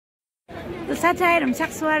Sacai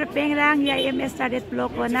rumsak suar pengrang ya MS started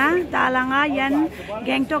block na talanga yan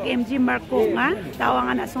Gangtok M.G Mark nga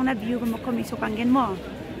tawangan asong na view mo komi sokanggen mo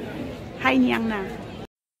hai niang na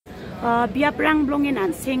biap rang blongin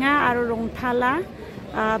an senga aro rong thala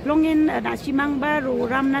blongin na simang ba ro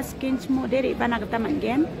ramna skins mo dere banagta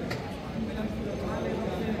mangen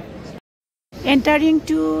entering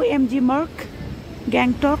to M.G Mark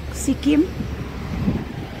Gangtok Sikkim.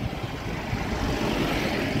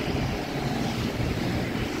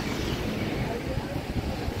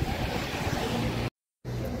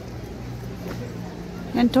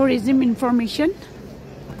 And Tourism Information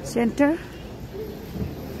Center.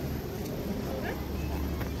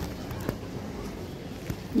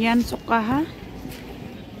 Yan Sokaha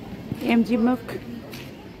M.G Mark.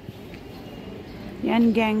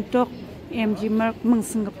 Yan Gangtok M.G Mark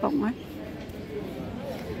Mengsenggapong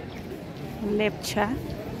Lepcha.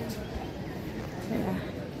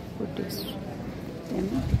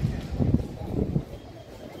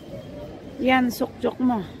 Yan Sokjok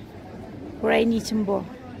mo. Purai ni cembo,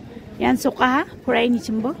 yan soka purai ni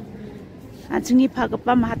cembo. Acungi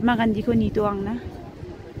pagapa Mahatma Gandhi ko ni doang na.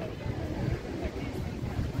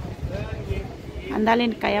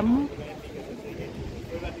 Andalin kaya mo.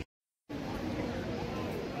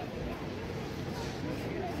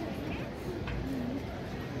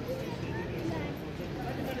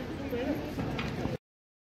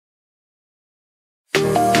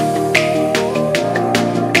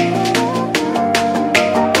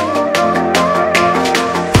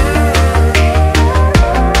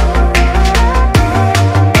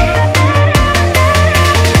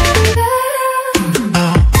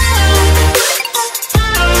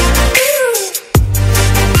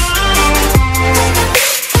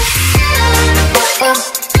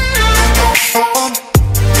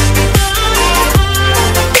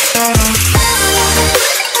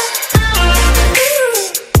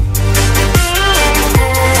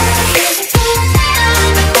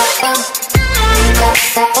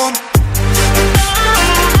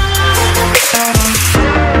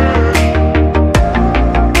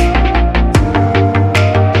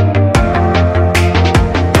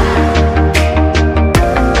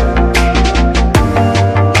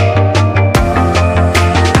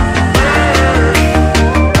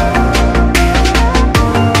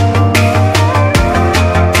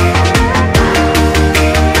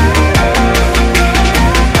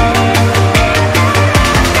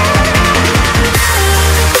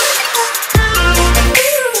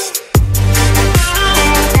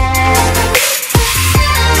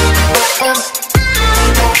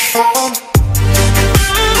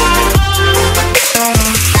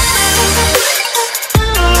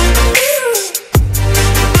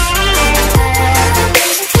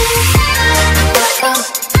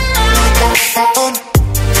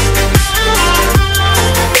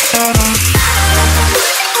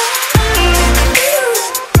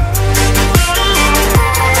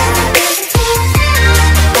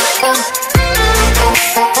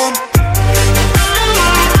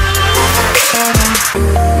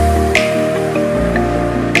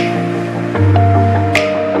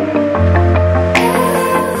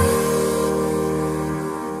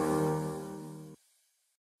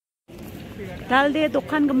 Talde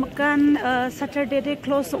dokan gemakan Saturday day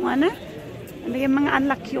close ongana. Lagi mga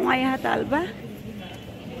unlucky yung ay talba.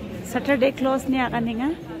 Saturday close niya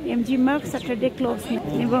kaninga. M.G Mark Saturday close niya.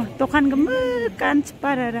 Nibo dokan gemakan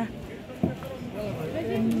parara.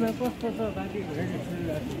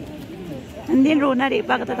 Andin rona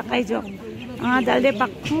riba kata takai jo. Dalde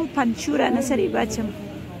bakku panchura na sa riba cham.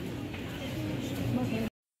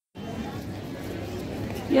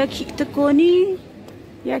 Ya kiktakoni,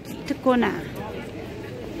 ya kiktakona.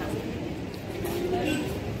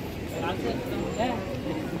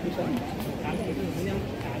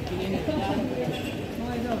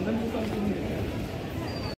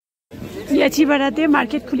 याची बराते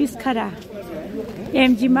मार्केट खुलिस खरा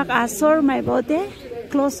M.G Mark आसोर माय बोते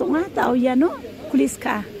क्लोज होगा ताऊ यानो खुलिस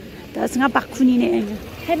खा तो संगा बाकुनी ने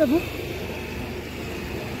है बाबू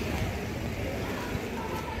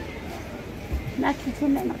ना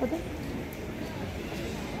किचन ना कोते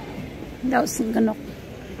दाउ संगनो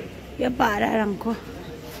या बारा रंको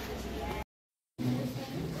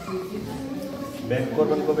Back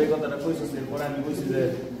korban ko baik antara kuis sesir koran kuis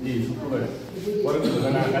di Syukur. Koran itu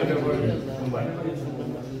kan akal koran kembali.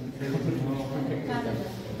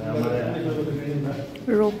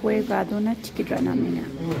 Ropeway gado na ticket namin na.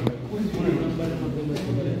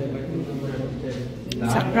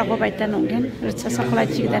 Sakra ko baita nonggen, rasa sakla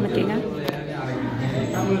ticket na kinga.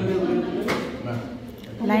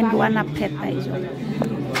 Line 1 na pet na iso.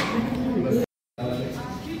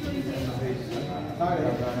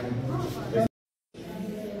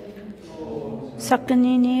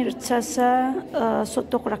 Sakni ni rasa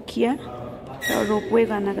sotok rakia, tau ropwe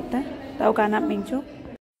gana kata, tau gana menjo.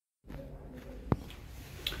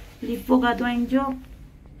 Lipo gado enjo,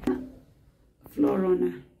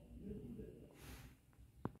 florona.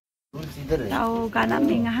 Tau gana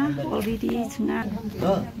menga ha, already sunga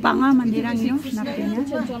banga mandirang yo napenya.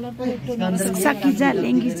 Sakija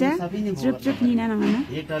lengija, jup nina nangana.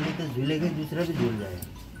 एक टाली तो झूलेगा दूसरा भी झूल जाएगा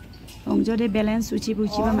Ongjo de balance uchi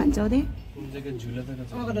ba manjo de.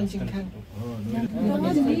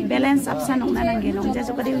 Balance apsa nongna nange nongja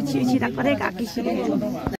so kade uchi dak kade kaki shire.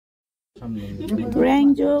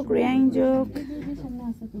 Grand joke.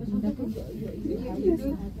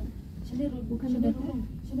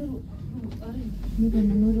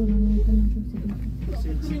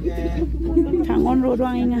 Tangon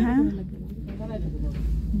rodoang inga ha.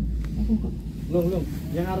 Long,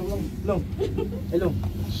 yang harus long. Long.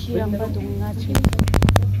 Sirang badunga chi.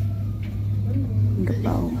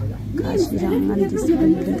 Gapau. Kasirangan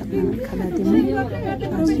disipin tak nang kala demo.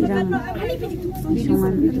 Kasirang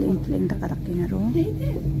bisungan leng tak karakin aro.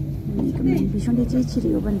 Ini kemen bisun de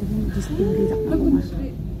ciri oban de disipin tak nang mas.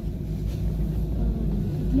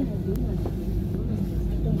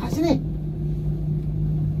 Asini.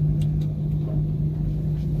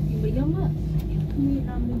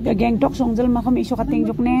 Ya Gangtok songjal ma kami isu kating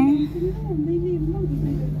juk ne.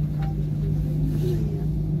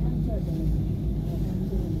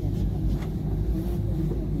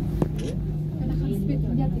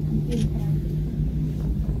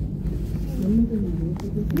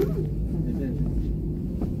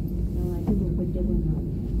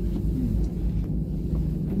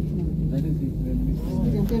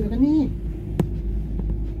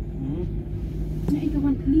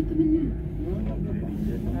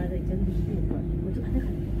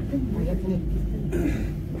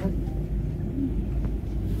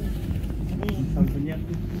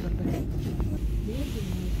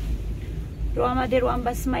 Ruama de ruam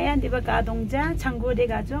basmaya di ba kadongja changgo de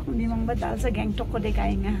gajok mimang ba dalsa Gangtok ko de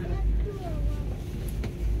kainga.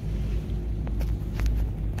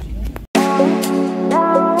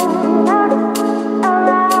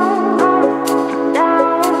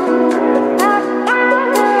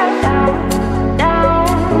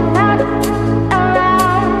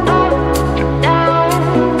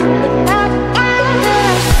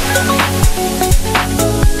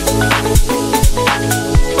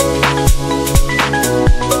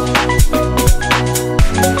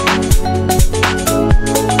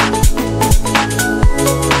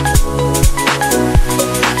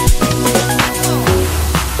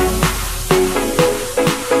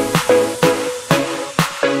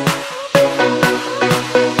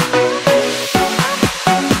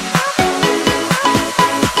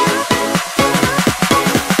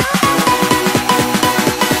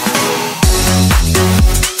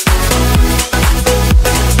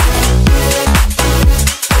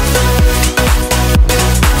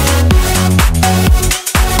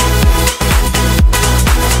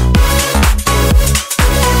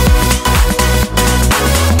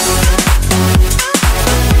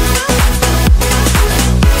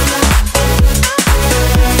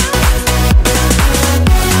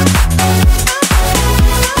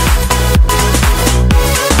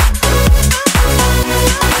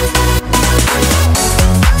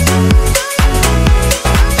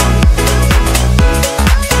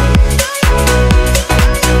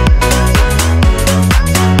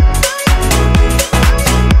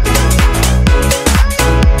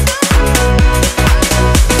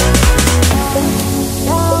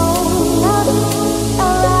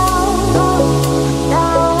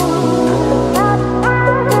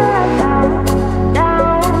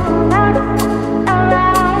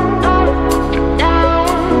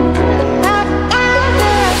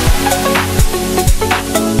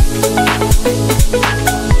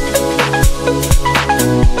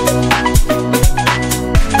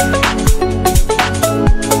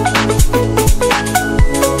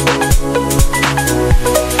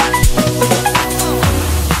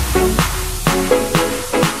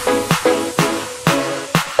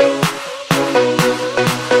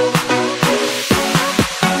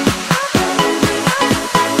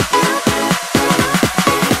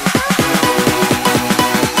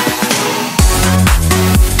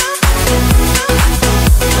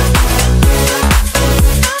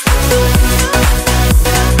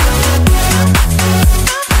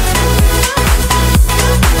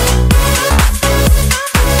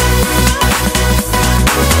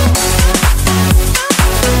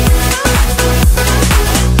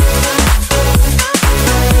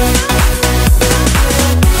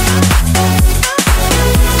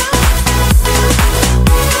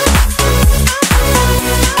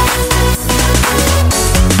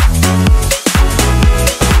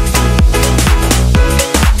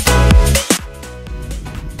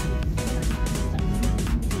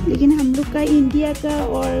 लेकिन हम लोग का इंडिया का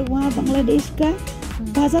और वहाँ बांग्लादेश का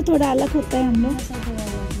भाषा थोड़ा अलग होता है हम लोग,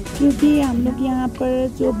 क्योंकि हम लोग यहाँ पर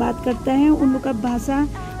जो बात करते हैं उन लोग का भाषा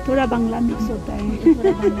थोड़ा बांग्ला मिक्स होता है।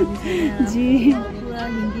 जी पूरा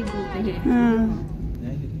हिंदी बोलते हैं। हाँ,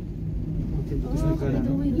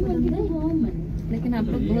 लेकिन आप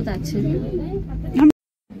लोग बहुत अच्छे हैं।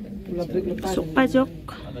 सुक्पा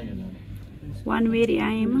जोक वन वे रे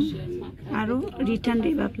आएम आरो रिटर्न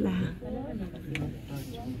रे बापला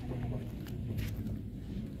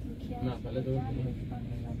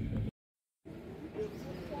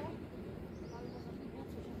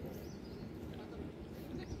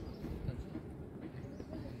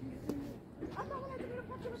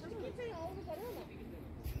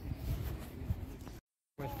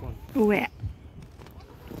uwe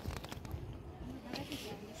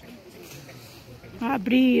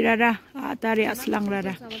abri rara atare aslang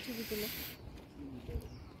rara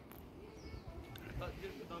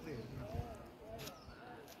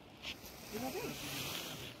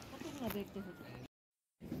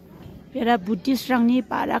Pera Buddhist rangni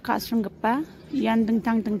para kasrang gapa yan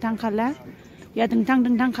dengtang kala ya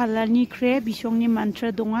dengtang kala ni kre bisongni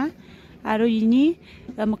mantra donga aro ini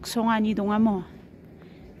maksongani donga mo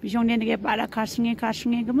bisongni nege para kasringe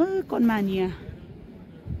gama konmania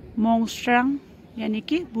monks rang yani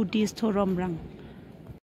ki Buddhist thorom rang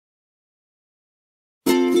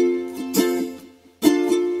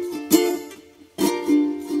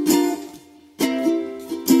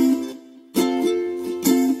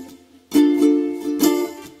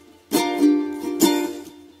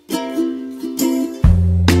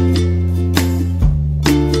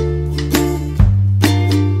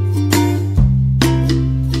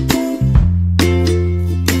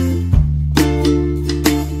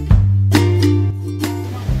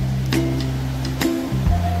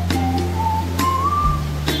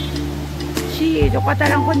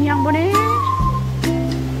Patarang ko niyang bone.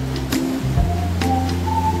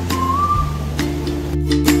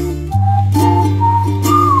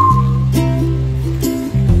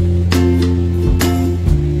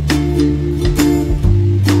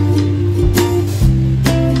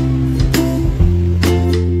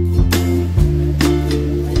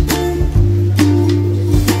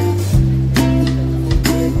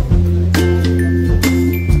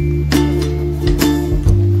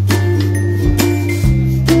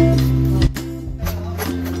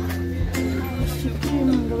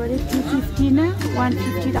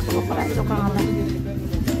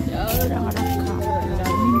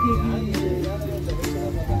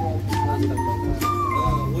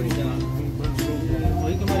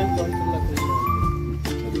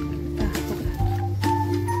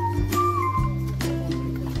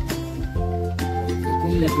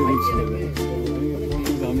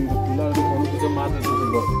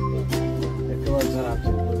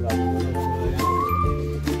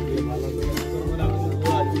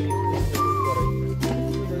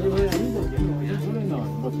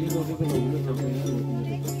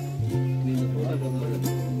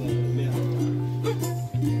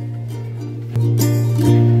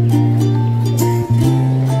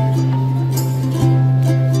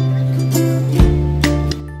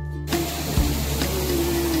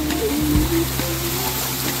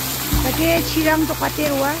 Cirang to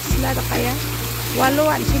katerwa sila to kaya walo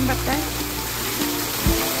ansin bata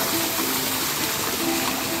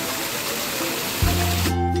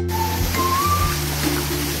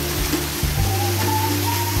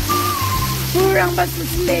kurang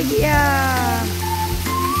bagus lagi ya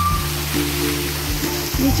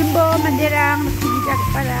ni jumbo mandirang nakibijak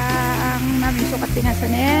parang mami sukat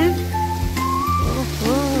tingasan eh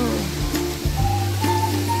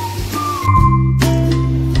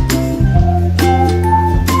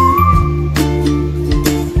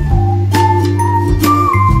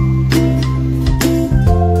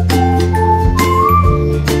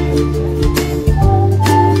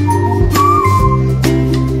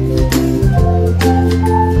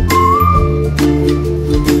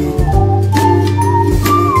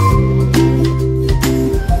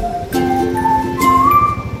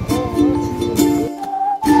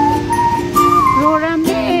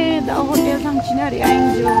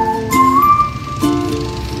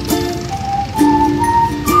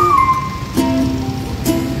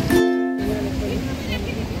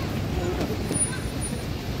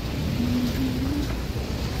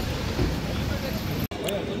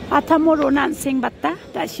Atamoronan sing bata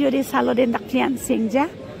tak siori saloden daklian sing ja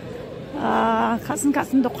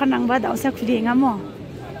kasen dokan ba da usah kuli ngamo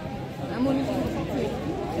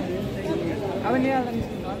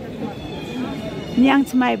niang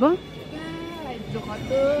cemai bo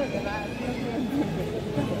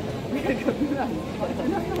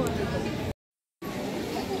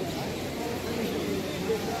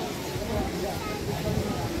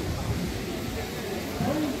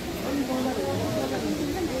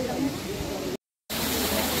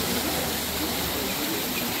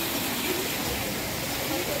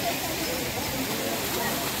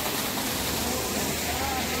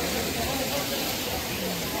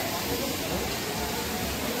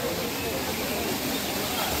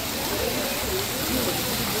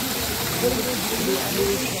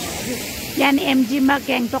Yan M.G Mark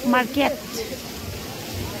Market.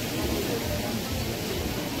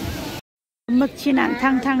 Mukchinan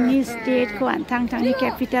thang ni state ko an thang ni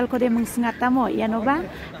capital ko de mungsngata mo yano ba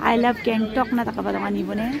I love Gangtok na takabadong ani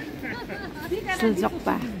bone suljok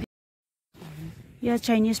pa ya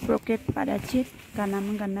Chinese broket pada chit kana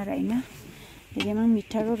mang ganna raina dege mang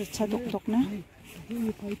mitharo richa dok na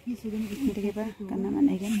dege ba kana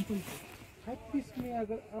manai gen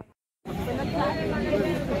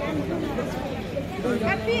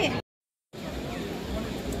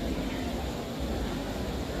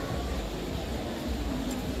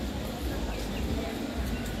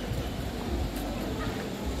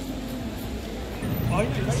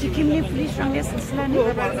Sikkim ni police rangnya silsilah ni.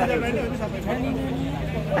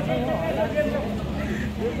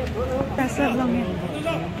 Dasar longnya.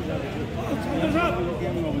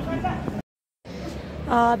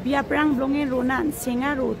 Biar perang blongnya ronan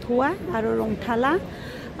senga rotua aro rong thala.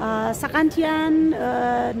 Sakantian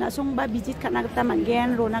nasong ba bijit kana kita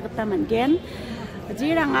manggen rona kita manggen.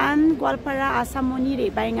 Jirangan Gwalpara Asamoni re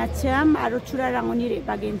baingacham aro Churarangoni re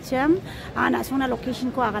bagencam ana sona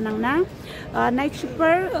location ko aganang na night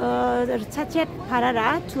super chachet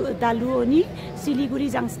parara daluoni Siliguri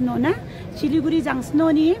jangsnona Siliguri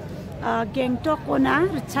jangsnoni Gangtok ona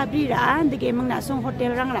chabrira de gemang nasong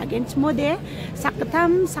hotel rang ragen chmode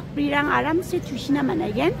saktam sakprirang aram se chushina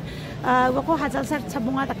managen wako hajalsar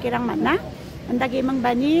chabunga takerang manna andage mang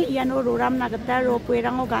bani yano roram nagata ro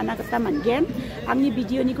poerango gana gata mangen angni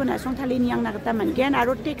video ni ko nasong thalin yang nagata mangen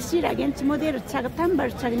aro taxi ragen chmode rchagatam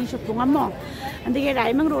barchagni shopungamo andage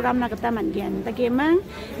raimang roram nagata mangen andage mang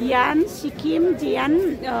yan Sikkim jian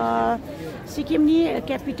Sikkim ni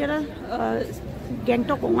capital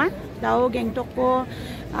Gangtok onga dao Gangtok ko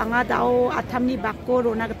anga dao athamni bakko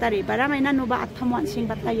rona gata re bara maina no ba athamwan sing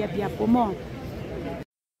bata ya biapo mo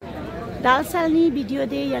Dalsal ni video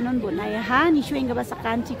de yanon bonaya ha nisho inga ba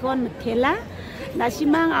sakan chikon mthela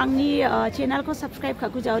nasimang angni channel ko subscribe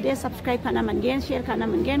khaku jaude subscribe kana mangen share kana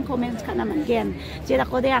mangen comments kana mangen jera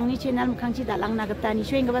ko de angni channel mkhangchi dalang nagata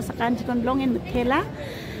nisho inga ba sakan chikon blong en mthela